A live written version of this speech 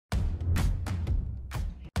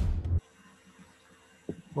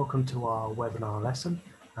Welcome to our webinar lesson.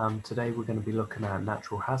 Today we're going to be looking at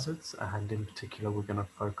natural hazards, and in particular we're going to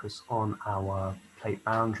focus on our plate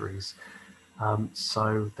boundaries.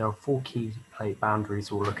 So there are 4 key plate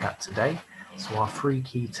boundaries we'll look at today. So our 3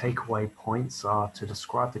 key takeaway points are to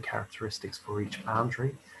describe the characteristics for each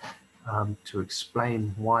boundary, to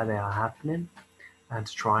explain why they are happening, and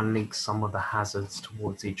to try and link some of the hazards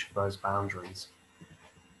towards each of those boundaries.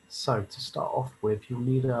 So to start off with, you'll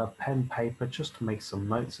need a pen, paper, just to make some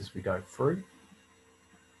notes as we go through.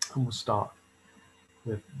 And we'll start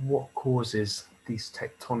with what causes these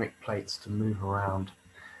tectonic plates to move around.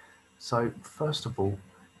 So first of all,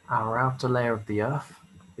 our outer layer of the Earth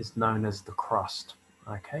is known as the crust,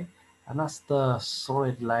 okay? And that's the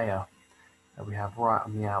solid layer that we have right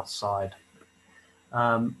on the outside.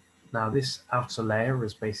 Now this outer layer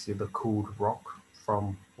is basically the cooled rock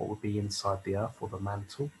from what would be inside the Earth, or the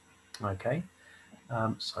mantle. Okay,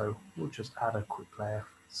 so we'll just add a quick layer.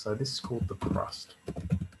 So this is called the crust.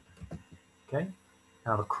 Okay,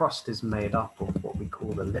 now the crust is made up of what we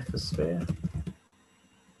call the lithosphere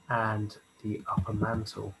and the upper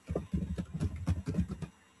mantle,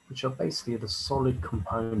 which are basically the solid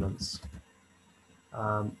components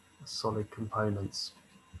of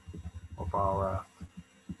our Earth.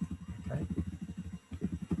 Okay,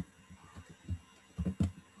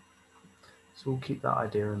 so we'll keep that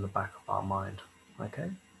idea in the back of our mind.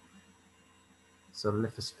 Okay, so the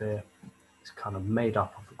lithosphere is kind of made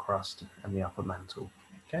up of the crust and the upper mantle.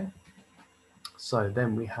 Okay, so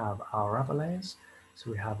then we have our other layers.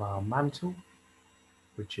 So we have our mantle,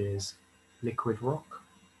 which is liquid rock,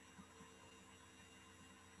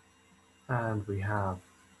 and we have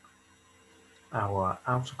our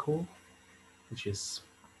outer core, which is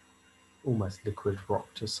almost liquid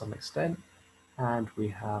rock to some extent, and we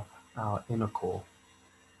have our inner core.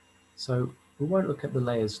 So we won't look at the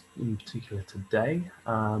layers in particular today,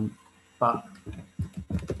 but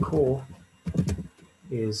the core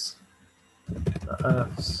is the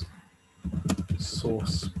Earth's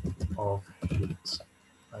source of heat.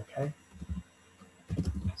 Okay,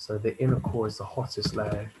 so the inner core is the hottest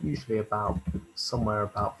layer, usually somewhere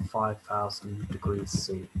about 5,000 degrees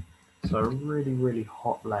C. So a really, really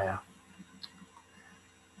hot layer.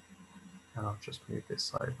 And I'll just move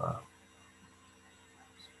this over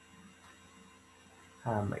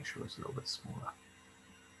and make sure it's a little bit smaller.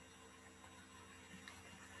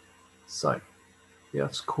 So the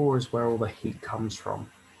Earth's core is where all the heat comes from.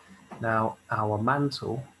 Now our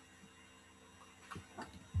mantle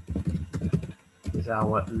is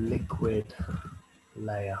our liquid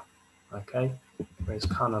layer, okay? Where it's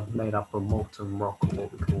kind of made up of molten rock, or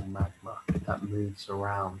what we call magma, that moves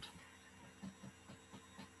around.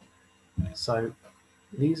 So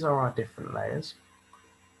these are our different layers,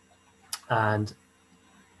 and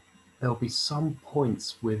there'll be some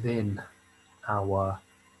points within our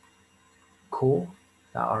core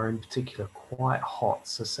that are in particular quite hot.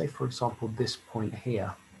 So say for example this point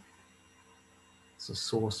here, it's a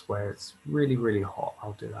source where it's really, really hot.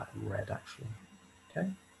 I'll do that in red actually. Okay,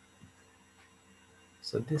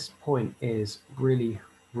 so this point is really,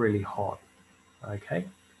 really hot. Okay,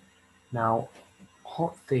 now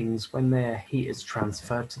hot things, when their heat is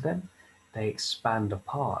transferred to them, they expand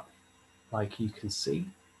apart, like you can see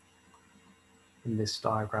in this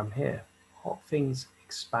diagram here. Hot things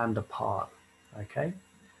expand apart. Okay,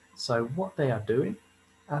 so what they are doing,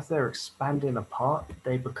 as they're expanding apart,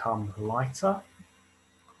 they become lighter,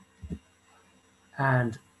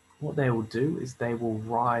 and what they will do is they will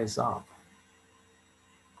rise up.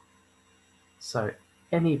 So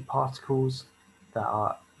any particles that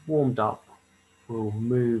are warmed up will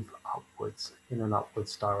move upwards in an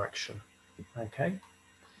upwards direction. Okay,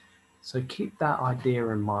 so keep that idea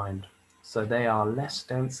in mind. So they are less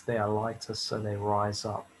dense, they are lighter, so they rise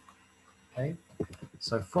up. Okay,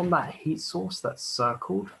 so from that heat source that's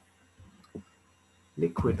circled,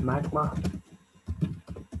 liquid magma,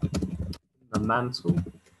 the mantle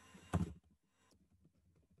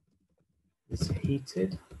is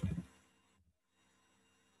heated,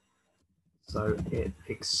 so it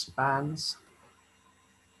expands,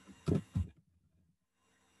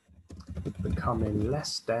 becoming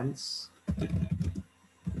less dense,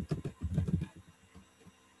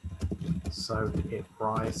 so it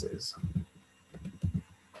rises.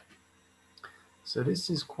 So this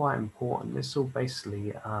is quite important. This will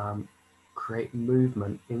basically create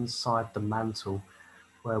movement inside the mantle,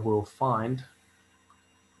 where we'll find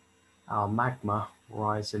our magma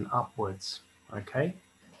rising upwards. Okay,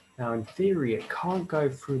 now in theory it can't go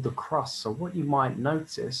through the crust, so what you might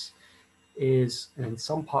notice is, in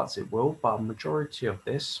some parts it will, but a majority of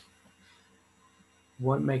this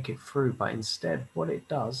won't make it through, but instead what it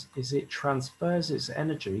does is it transfers its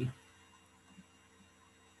energy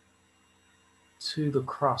to the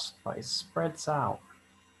crust, but it spreads out.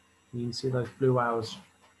 You can see those blue arrows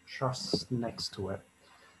just next to it.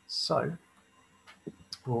 So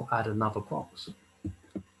we'll add another box.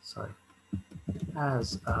 So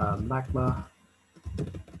as magma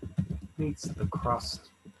meets the crust,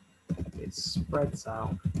 it spreads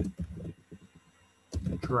out,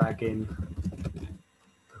 dragging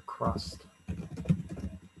the crust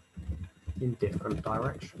in different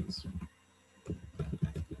directions.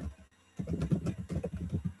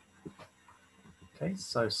 Okay,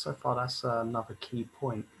 so far that's another key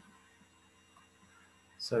point.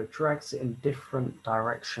 So it drags it in different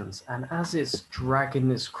directions, and as it's dragging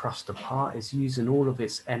this crust apart, it's using all of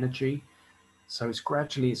its energy. So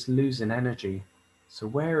it's losing energy. So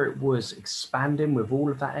where it was expanding with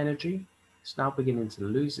all of that energy, it's now beginning to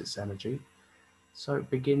lose its energy. So it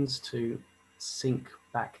begins to sink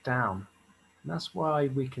back down. And that's why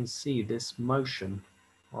we can see this motion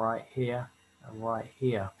right here and right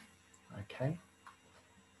here. Okay.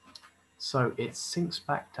 So it sinks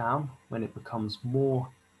back down when it becomes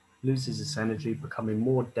loses its energy, becoming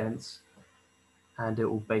more dense, and it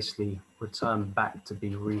will basically return back to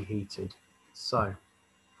be reheated. So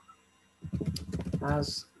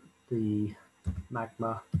as the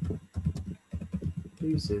magma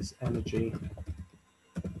loses energy,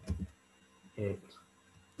 it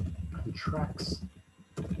contracts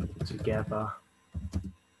together,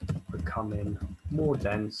 becoming more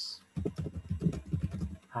dense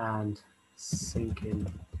and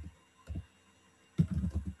sinking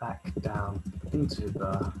back down into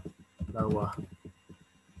the lower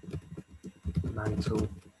mantle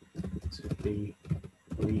to be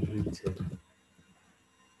reheated.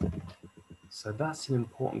 So that's an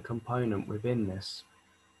important component within this.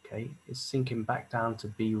 Okay, it's sinking back down to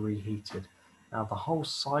be reheated. Now the whole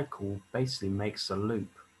cycle basically makes a loop,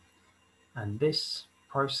 and this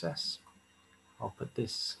process, I'll put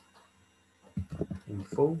this in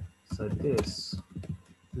full. So this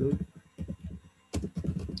loop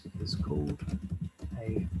is called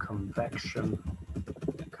a convection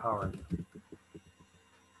current.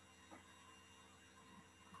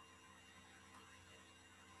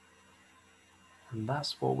 And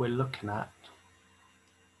that's what we're looking at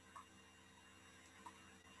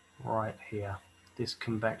right here, this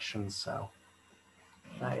convection cell.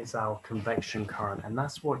 That is our convection current, and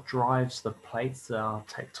that's what drives the plates, our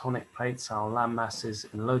tectonic plates, our land masses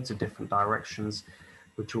in loads of different directions,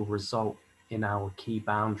 which will result in our key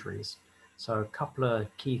boundaries. So a couple of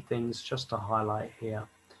key things just to highlight here.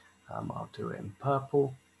 I'll do it in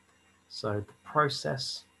purple. So the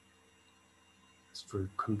process is through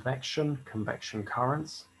convection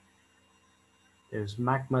currents. There's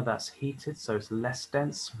magma that's heated, so it's less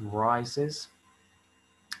dense, rises.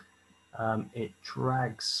 It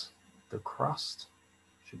drags the crust,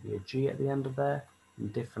 should be a G at the end of there, in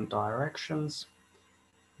different directions.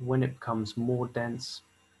 When it becomes more dense,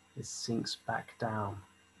 it sinks back down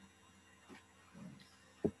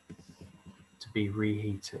to be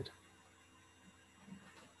reheated.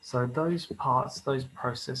 So those parts, those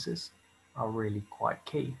processes are really quite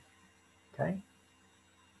key, okay?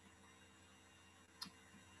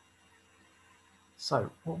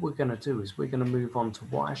 So what we're going to do is we're going to move on to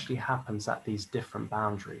what actually happens at these different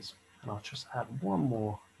boundaries. And I'll just add one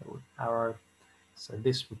more little arrow. So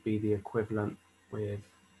this would be the equivalent with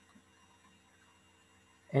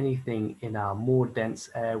anything in our more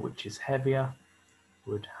dense air, which is heavier,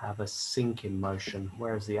 would have a sinking motion,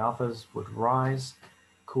 whereas the others would rise.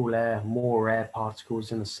 Cool air, more air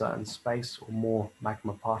particles in a certain space, or more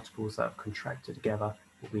magma particles that have contracted together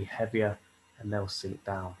will be heavier and they'll sink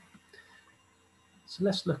down. So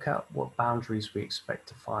let's look at what boundaries we expect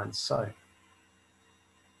to find. So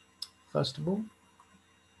first of all,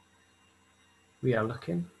 we are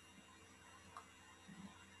looking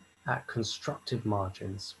at constructive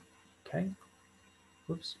margins. Okay.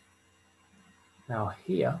 Whoops. Now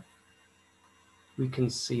here we can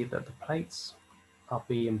see that the plates are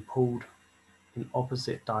being pulled in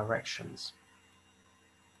opposite directions.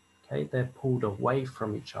 Okay, they're pulled away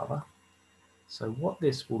from each other. So what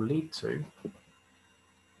this will lead to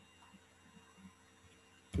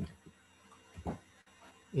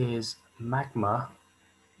is magma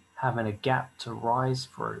having a gap to rise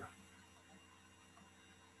through.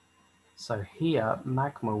 So here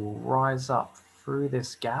magma will rise up through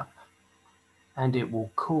this gap and it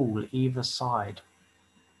will cool either side.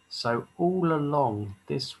 So all along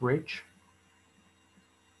this ridge,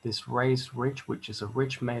 this raised ridge, which is a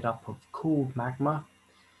ridge made up of cooled magma,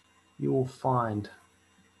 you will find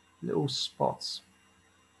little spots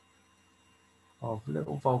of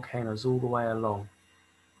little volcanoes all the way along.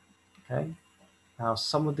 Okay, now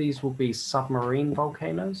some of these will be submarine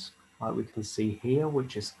volcanoes, like we can see here,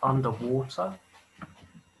 which is underwater.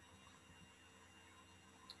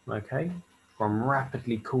 Okay, from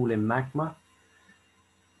rapidly cooling magma.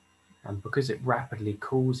 And because it rapidly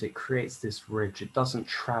cools, it creates this ridge. It doesn't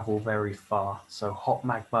travel very far. So hot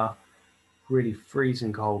magma, really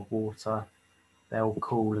freezing cold water, they'll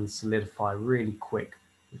cool and solidify really quick,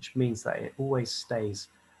 which means that it always stays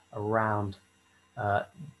around the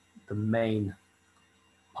main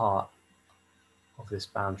part of this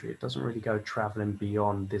boundary. It doesn't really go traveling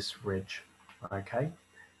beyond this ridge. Okay,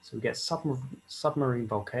 so we get submarine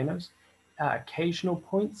volcanoes. At occasional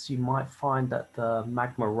points, you might find that the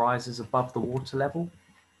magma rises above the water level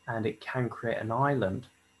and it can create an island.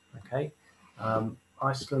 Okay,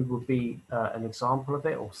 Iceland would be an example of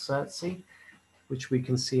it, or Surtsey, which we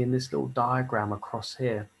can see in this little diagram across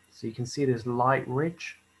here. So you can see this light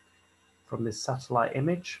ridge from this satellite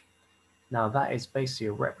image. Now that is basically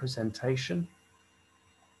a representation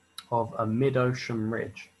of a mid-ocean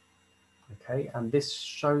ridge. Okay, and this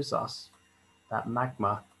shows us that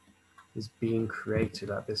magma is being created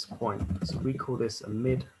at this point. So we call this a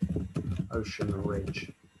mid-ocean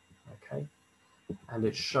ridge. Okay, and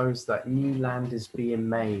it shows that new land is being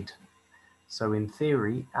made. So in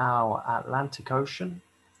theory, our Atlantic Ocean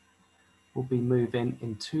will be moving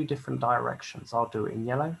in two different directions. I'll do it in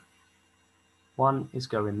yellow. One is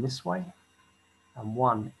going this way and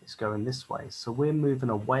one is going this way. So we're moving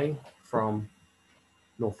away from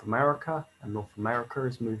North America and North America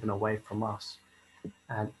is moving away from us.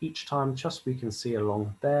 And each time, just we can see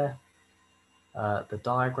along there, the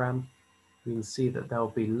diagram, we can see that there'll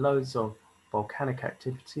be loads of volcanic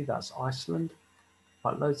activity, that's Iceland,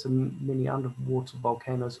 but loads of mini underwater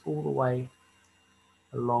volcanoes all the way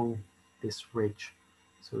along this ridge.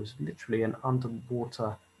 So it's literally an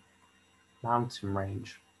underwater mountain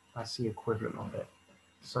range. That's the equivalent of it.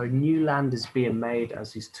 So new land is being made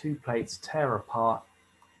as these two plates tear apart,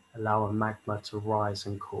 allowing magma to rise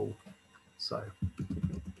and cool. So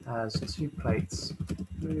as two plates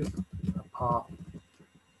move apart,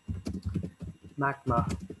 magma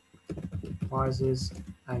rises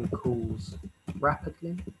and cools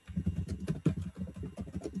rapidly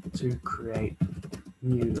to create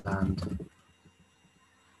new land.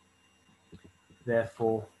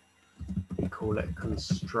 Therefore, we call it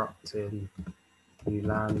constructing new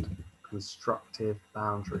land, constructive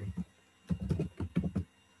boundary,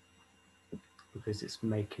 because it's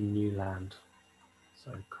making new land.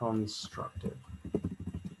 So constructive.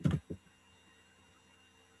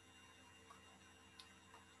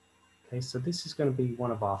 Okay, so this is going to be one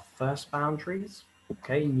of our first boundaries.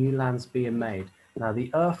 Okay, new land's being made. Now the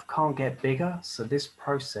Earth can't get bigger, so this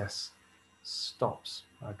process stops.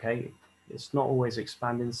 Okay, it's not always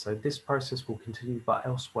expanding, so this process will continue, but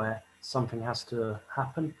elsewhere something has to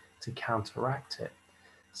happen to counteract it.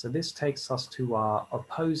 So this takes us to our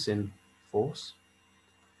opposing force,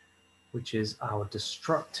 which is our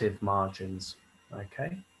destructive margins.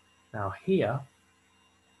 Okay, now here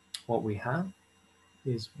what we have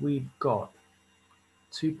is we've got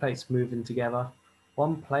two plates moving together.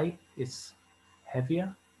 One plate is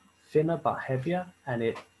heavier, thinner but heavier, and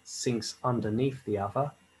it sinks underneath the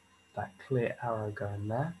other, that clear arrow going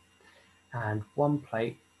there. And one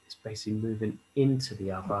plate is basically moving into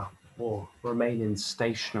the other, or remaining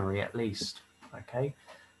stationary at least. Okay,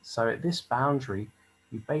 so at this boundary,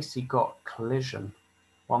 you basically got collision,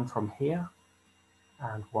 one from here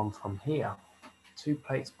and one from here, two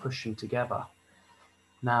plates pushing together.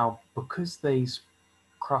 Now, because these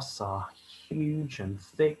crusts are huge and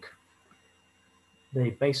thick,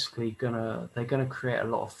 they're gonna create a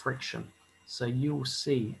lot of friction. So you'll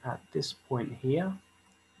see at this point here,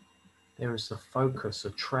 there is a focus,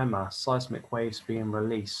 a tremor, seismic waves being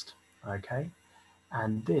released. Okay,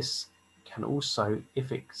 and this can also,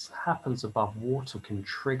 if it happens above water, can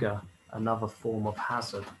trigger another form of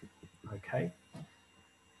hazard. Okay,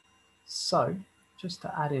 so just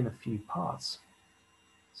to add in a few parts.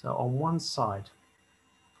 So on one side,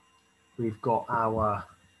 we've got our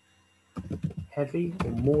heavy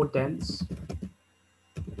or more dense,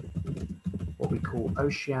 what we call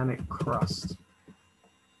oceanic crust.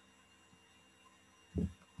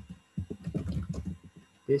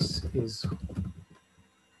 This is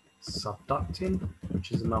subducting,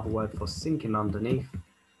 which is another word for sinking underneath,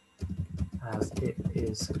 as it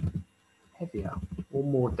is heavier or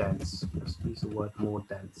more dense. Let's use the word more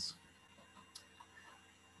dense.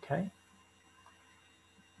 Okay,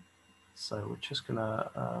 so we're just going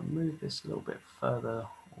to move this a little bit further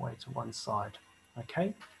away to one side.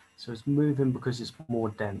 Okay, so it's moving because it's more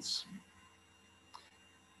dense.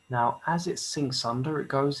 Now, as it sinks under, it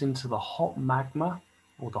goes into the hot magma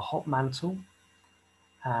or the hot mantle.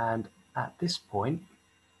 And at this point,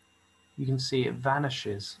 you can see it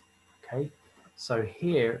vanishes. Okay, so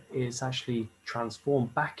here is actually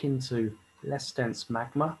transformed back into less dense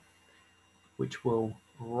magma, which will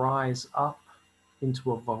rise up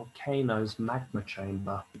into a volcano's magma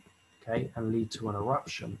chamber, okay, and lead to an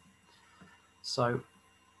eruption. So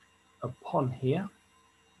upon here,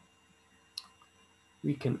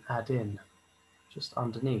 we can add in just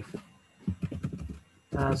underneath,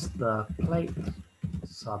 as the plate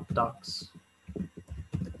subducts,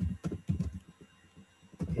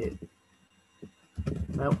 it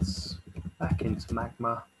melts back into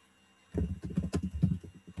magma,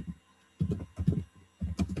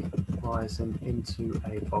 rising into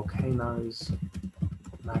a volcano's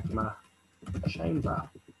magma chamber.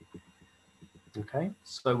 Okay,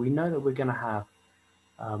 so we know that we're going to have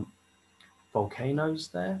volcanoes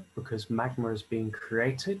there because magma is being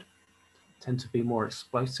created, tend to be more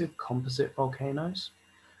explosive, composite volcanoes.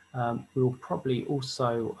 We'll probably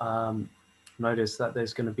also notice that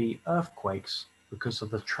there's going to be earthquakes because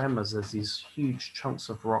of the tremors as these huge chunks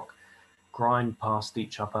of rock grind past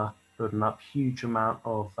each other, building up huge amount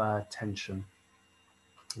of tension.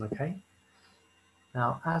 Okay.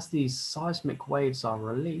 Now, as these seismic waves are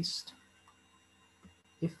released,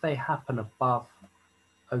 if they happen above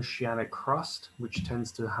oceanic crust, which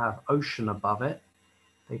tends to have ocean above it,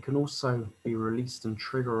 they can also be released and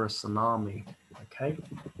trigger a tsunami. Okay.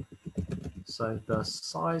 So the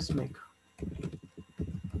seismic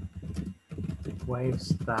waves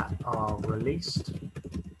that are released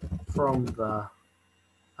from the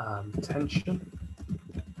tension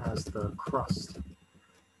as the crust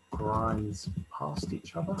grinds past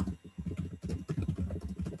each other.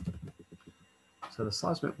 So the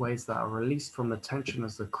seismic waves that are released from the tension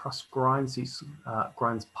as the crust grinds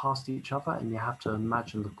past each other, and you have to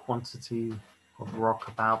imagine the quantity of rock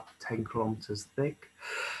about 10 kilometers thick,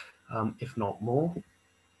 if not more,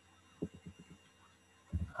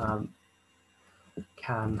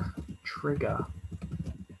 can trigger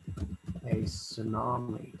a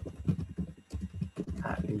tsunami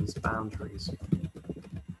at these boundaries.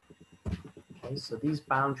 Okay, so these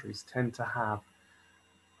boundaries tend to have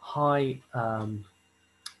high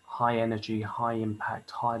energy, high impact,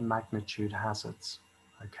 high magnitude hazards.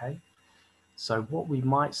 Okay, so what we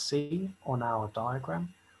might see on our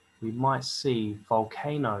diagram, we might see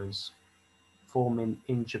volcanoes forming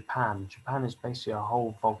in Japan. Japan is basically a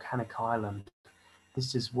whole volcanic island.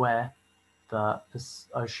 This is where the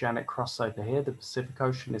oceanic crust over here, the Pacific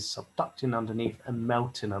Ocean, is subducting underneath and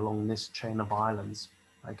melting along this chain of islands.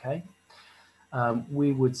 Okay,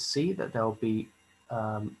 we would see that there'll be,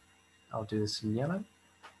 I'll do this in yellow,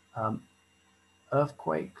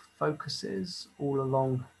 earthquake focuses all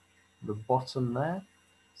along the bottom there.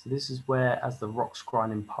 So this is where, as the rocks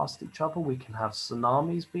grinding past each other, we can have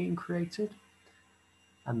tsunamis being created.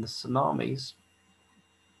 And the tsunamis,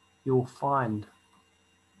 you'll find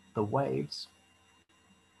the waves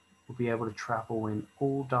will be able to travel in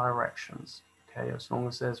all directions. Okay, as long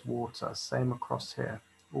as there's water, same across here,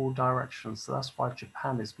 all directions. So that's why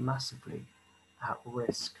Japan is massively at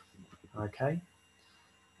risk. Okay,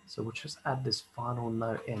 so we'll just add this final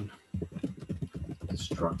note in.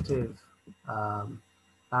 Destructive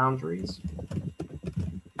boundaries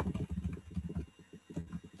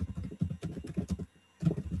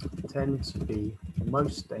tend to be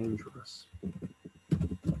most dangerous.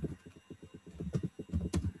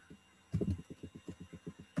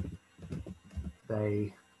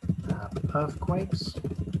 They have earthquakes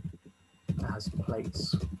as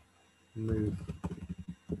plates move,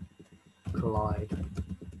 collide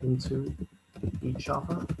into each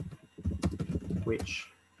other, which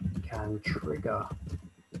can trigger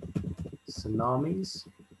tsunamis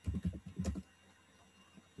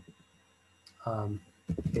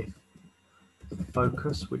if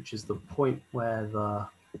focus, which is the point where the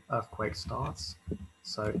earthquake starts.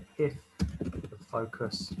 So if the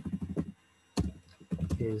focus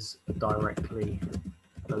is directly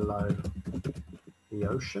below the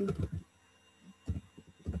ocean,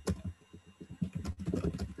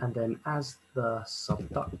 and then as the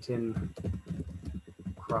subducting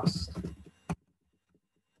crust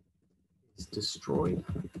is destroyed,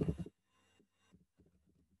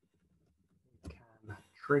 it can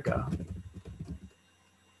trigger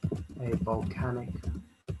a volcanic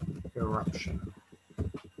eruption.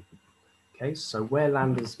 Okay, so where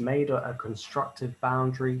land is made a constructive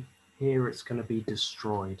boundary, here it's going to be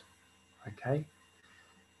destroyed. Okay,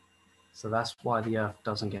 so that's why the Earth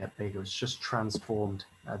doesn't get bigger. It's just transformed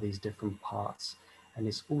these different parts. And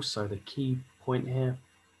it's also the key point here.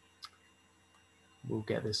 we'll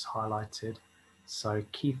get this highlighted. So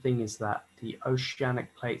key thing is that the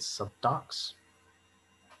oceanic plate subducts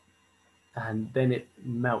and then it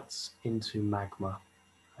melts into magma,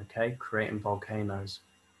 okay, creating volcanoes.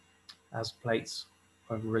 As plates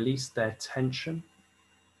release their tension,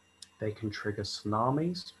 they can trigger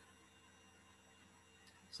tsunamis.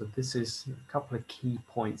 So this is a couple of key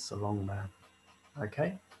points along there,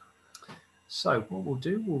 okay? So what we'll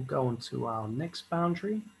do, we'll go on to our next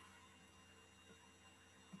boundary.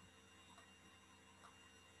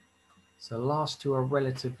 So the last two are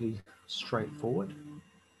relatively straightforward.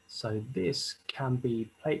 So this can be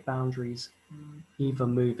plate boundaries either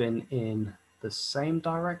moving in the same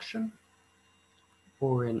direction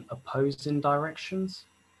or in opposing directions,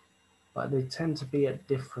 but they tend to be at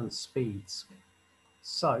different speeds.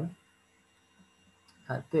 So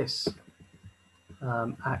at this,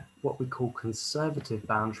 at what we call conservative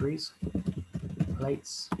boundaries,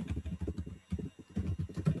 plates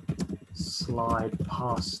slide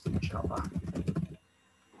past each other.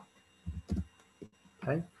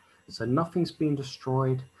 Okay, so nothing's being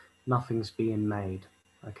destroyed, nothing's being made.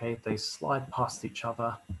 Okay, they slide past each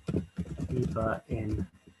other either in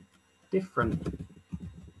different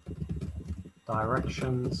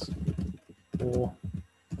directions or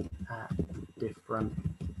at different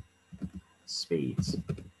speeds.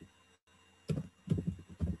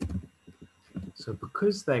 So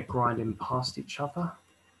because they're grinding past each other,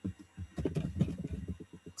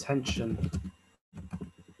 tension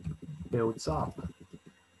builds up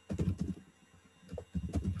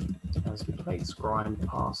as plates grind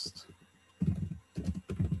past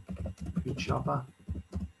each other.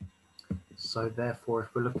 So therefore,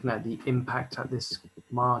 if we're looking at the impact at this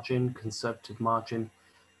margin, conservative margin,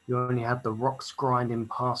 you only have the rocks grinding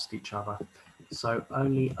past each other. So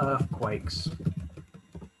only earthquakes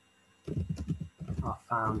are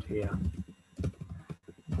found here.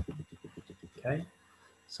 Okay,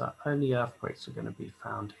 so only earthquakes are going to be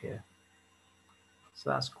found here. So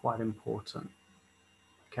that's quite important.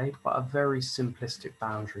 Okay, but a very simplistic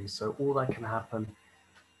boundary. So all that can happen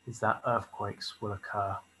is that earthquakes will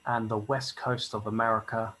occur. And the west coast of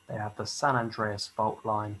America, they have the San Andreas fault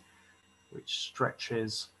line, which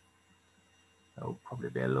stretches, it'll probably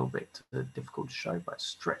be a little bit difficult to show, but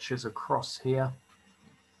stretches across here.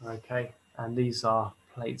 Okay, and these are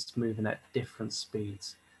plates moving at different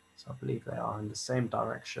speeds. So I believe they are in the same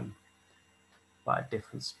direction, but at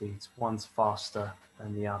different speeds. One's faster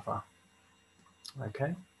than the other.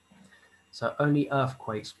 Okay, so only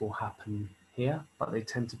earthquakes will happen here, but they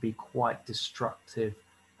tend to be quite destructive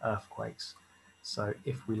earthquakes. So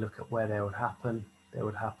if we look at where they would happen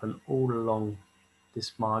all along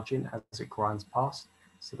this margin as it grinds past.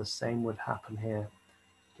 So the same would happen here.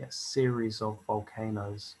 You get a series of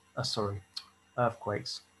volcanoes,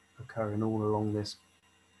 earthquakes occurring all along this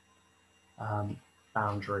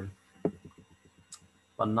boundary.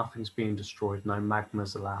 But nothing's being destroyed, no magma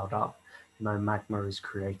is allowed up, no magma is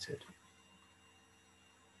created.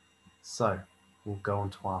 So we'll go on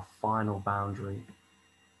to our final boundary.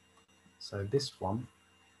 So this one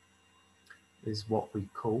is what we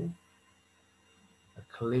call a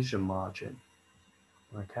collision margin.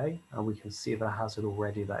 Okay, and we can see the hazard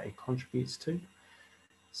already that it contributes to.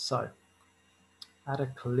 So at a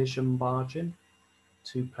collision margin,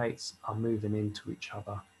 two plates are moving into each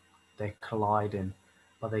other. They're colliding,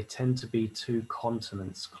 but they tend to be two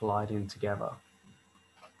continents colliding together.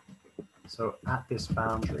 So at this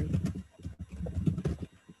boundary,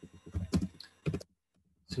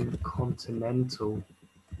 two continental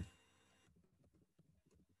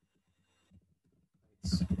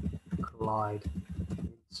plates collide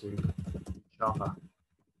into each other.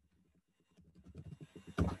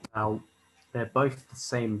 Now, they're both the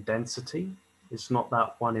same density. It's not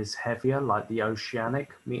that one is heavier, like the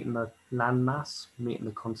oceanic meeting the landmass, meeting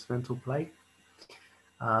the continental plate.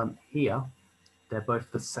 Here, they're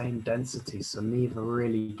both the same density, so neither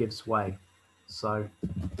really gives way. So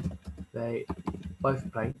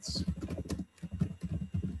both plates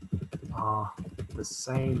are the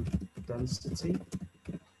same density,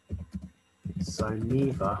 so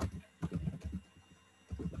neither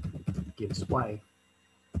gives way.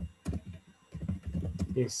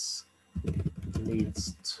 This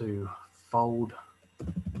leads to fold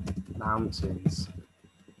mountains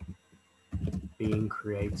being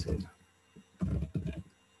created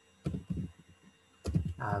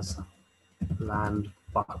as land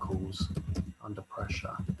buckles under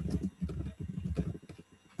pressure.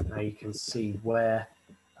 Now you can see where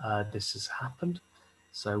this has happened.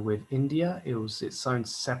 So with India, it was its own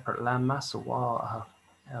separate landmass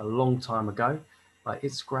a long time ago, but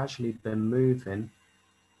it's gradually been moving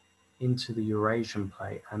into the Eurasian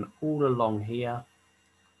plate, and all along here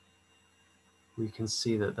we can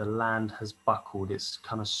see that the land has buckled. It's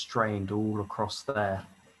kind of strained all across there,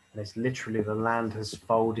 and it's literally the land has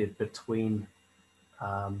folded between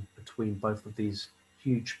both of these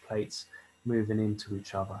huge plates moving into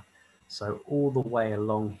each other. So all the way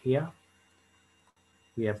along here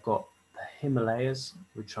we have got the Himalayas,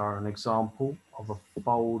 which are an example of a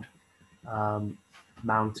fold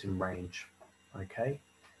mountain range. Okay,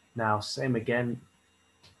 now same again,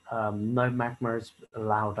 no magma is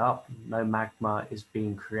allowed up, no magma is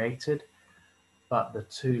being created, but the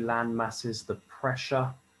two land masses, the pressure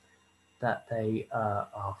that they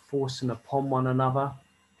are forcing upon one another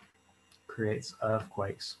creates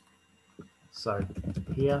earthquakes. So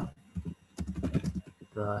here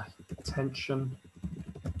the tension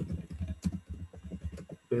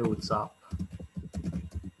builds up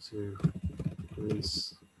to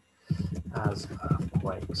release as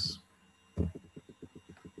earthquakes,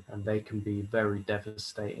 and they can be very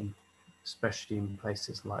devastating, especially in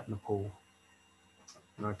places like Nepal.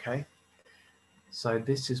 Okay, so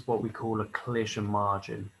this is what we call a collision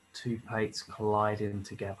margin, two plates colliding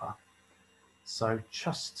together. So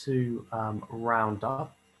just to round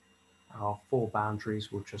up our four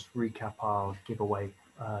boundaries, we'll just recap our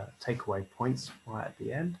takeaway points right at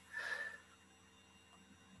the end.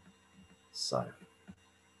 So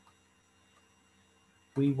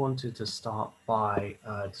we wanted to start by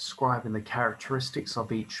describing the characteristics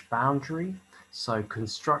of each boundary. So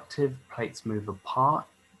constructive, plates move apart,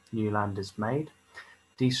 new land is made.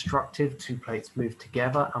 Destructive, two plates move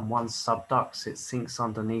together and one subducts, it sinks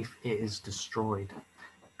underneath, it is destroyed.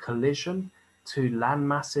 Collision, two land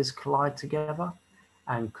masses collide together.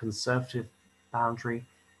 And conservative boundary,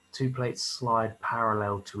 two plates slide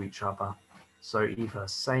parallel to each other. So either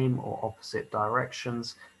same or opposite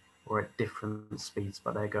directions or at different speeds,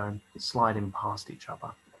 but they're sliding past each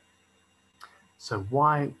other. So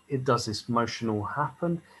why does this motion all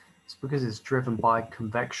happen? It's because it's driven by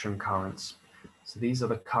convection currents. So these are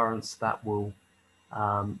the currents that will,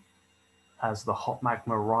 as the hot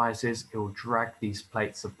magma rises, it will drag these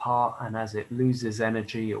plates apart, and as it loses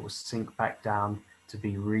energy, it will sink back down to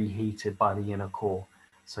be reheated by the inner core.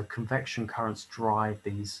 So convection currents drive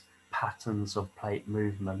these patterns of plate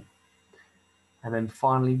movement. And then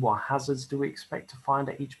finally, what hazards do we expect to find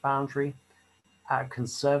at each boundary? At a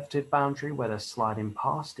conservative boundary where they're sliding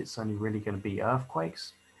past, it's only really going to be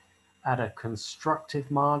earthquakes. At a constructive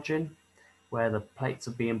margin where the plates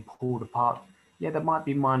are being pulled apart, yeah, there might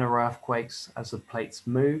be minor earthquakes as the plates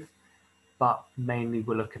move, but mainly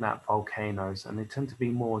we're looking at volcanoes, and they tend to be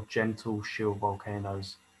more gentle shield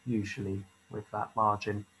volcanoes usually with that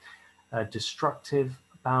margin. Destructive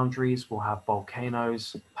boundaries will have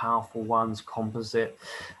volcanoes, powerful ones, composite,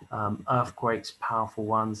 earthquakes, powerful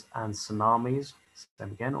ones, and tsunamis. Then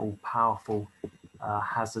again, all powerful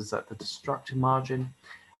hazards at the destructive margin.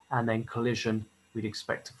 And then collision, we'd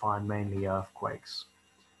expect to find mainly earthquakes.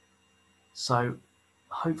 So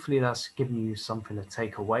hopefully that's given you something to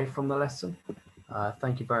take away from the lesson.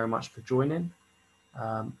 Thank you very much for joining,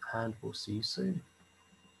 and we'll see you soon.